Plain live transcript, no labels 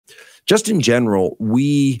just in general,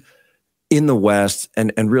 we in the West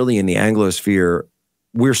and really in the Anglosphere,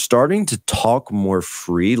 we're starting to talk more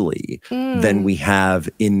freely than we have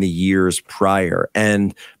in the years prior.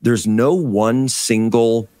 And there's no one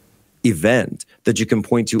single event that you can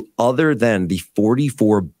point to other than the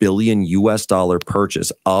 $44 billion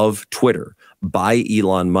purchase of Twitter by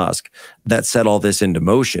Elon Musk that set all this into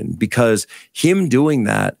motion, because him doing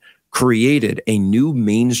that created a new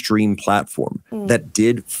mainstream platform that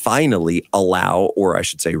did finally allow, or I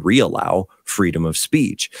should say reallow, freedom of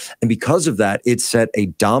speech. And because of that, it set a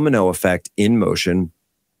domino effect in motion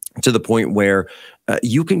to the point where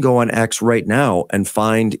you can go on X right now and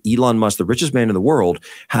find Elon Musk, the richest man in the world,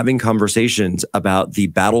 having conversations about the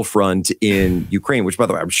battlefront in Ukraine, which, by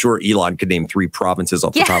the way, I'm sure Elon could name 3 provinces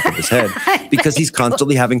off the top of his head, because he's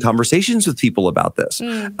constantly having conversations with people about this.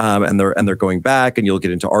 And they're going back, and you'll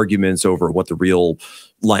get into arguments over what the real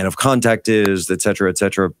line of contact is, et cetera, et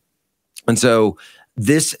cetera. And so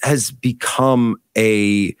this has become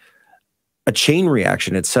a chain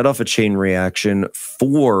reaction. It set off a chain reaction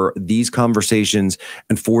for these conversations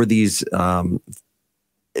and for these, I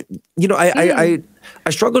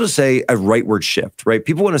struggle to say a rightward shift, right?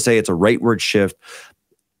 People want to say it's a rightward shift.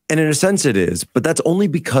 And in a sense it is, but that's only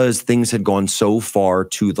because things had gone so far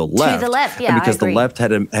to the left. To the left, yeah, and because the left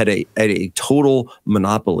had a total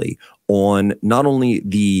monopoly on not only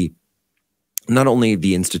the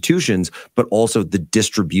institutions, but also the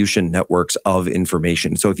distribution networks of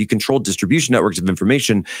information. So if you control distribution networks of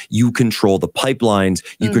information, you control the pipelines,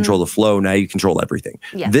 you control the flow, now you control everything.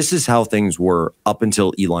 Yeah. This is how things were up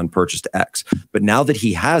until Elon purchased X. But now that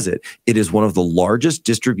he has it, it is one of the largest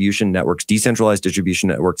distribution networks, decentralized distribution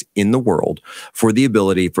networks in the world, for the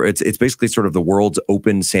ability for, it's basically sort of the world's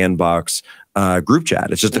open sandbox group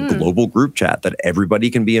chat. It's just a global group chat that everybody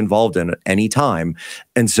can be involved in at any time.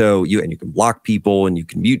 And so you can block people and you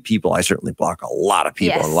can mute people. I certainly block a lot of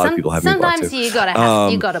people. Yes, and a lot of people have me blocked too.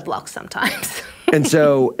 Sometimes you gotta block sometimes. and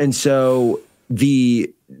so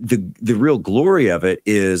the real glory of it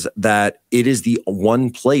is that it is the one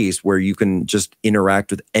place where you can just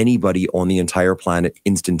interact with anybody on the entire planet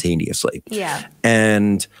instantaneously. Yeah.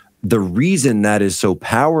 And the reason that is so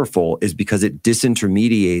powerful is because it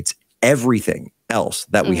disintermediates everything else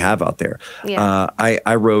that we have out there. Yeah.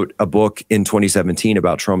 I wrote a book in 2017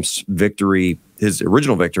 about Trump's victory, his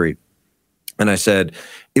original victory. And I said,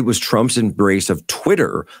 it was Trump's embrace of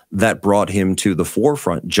Twitter that brought him to the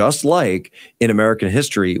forefront. Just like in American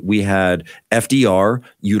history, we had FDR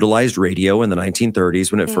utilized radio in the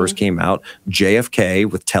 1930s when it first came out, JFK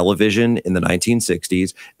with television in the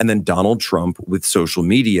 1960s, and then Donald Trump with social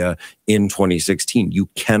media in 2016. You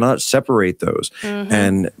cannot separate those.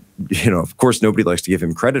 And, of course, nobody likes to give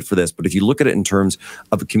him credit for this, but if you look at it in terms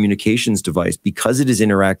of a communications device, because it is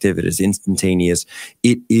interactive, it is instantaneous,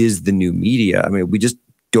 it is the new media. I mean, we just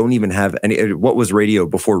don't even have any. What was radio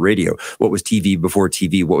before radio? What was TV before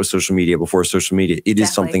TV? What was social media before social media? It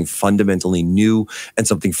is something fundamentally new and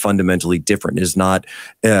something fundamentally different. It is not,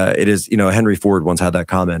 it is, Henry Ford once had that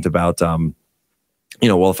comment about,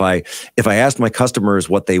 well, if I asked my customers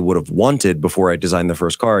what they would have wanted before I designed the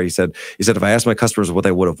first car, he said, if I asked my customers what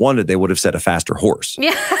they would have wanted, they would have said a faster horse.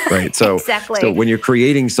 Yeah, right. So, so when you're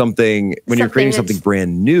creating something,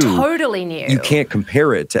 brand new, totally new, you can't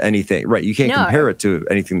compare it to anything, right? You can't compare it to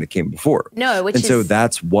anything that came before. No, so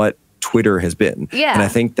that's what Twitter has been. Yeah. And I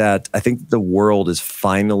think the world is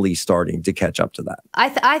finally starting to catch up to that.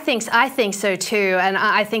 I think so too. And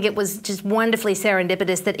I think it was just wonderfully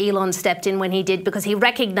serendipitous that Elon stepped in when he did, because he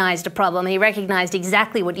recognized a problem. He recognized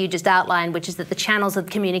exactly what you just outlined, which is that the channels of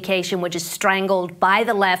communication were just strangled by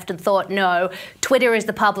the left, and thought, no, Twitter is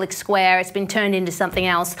the public square. It's been turned into something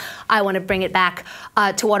else. I want to bring it back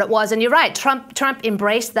to what it was. And you're right, Trump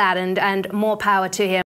embraced that, and more power to him.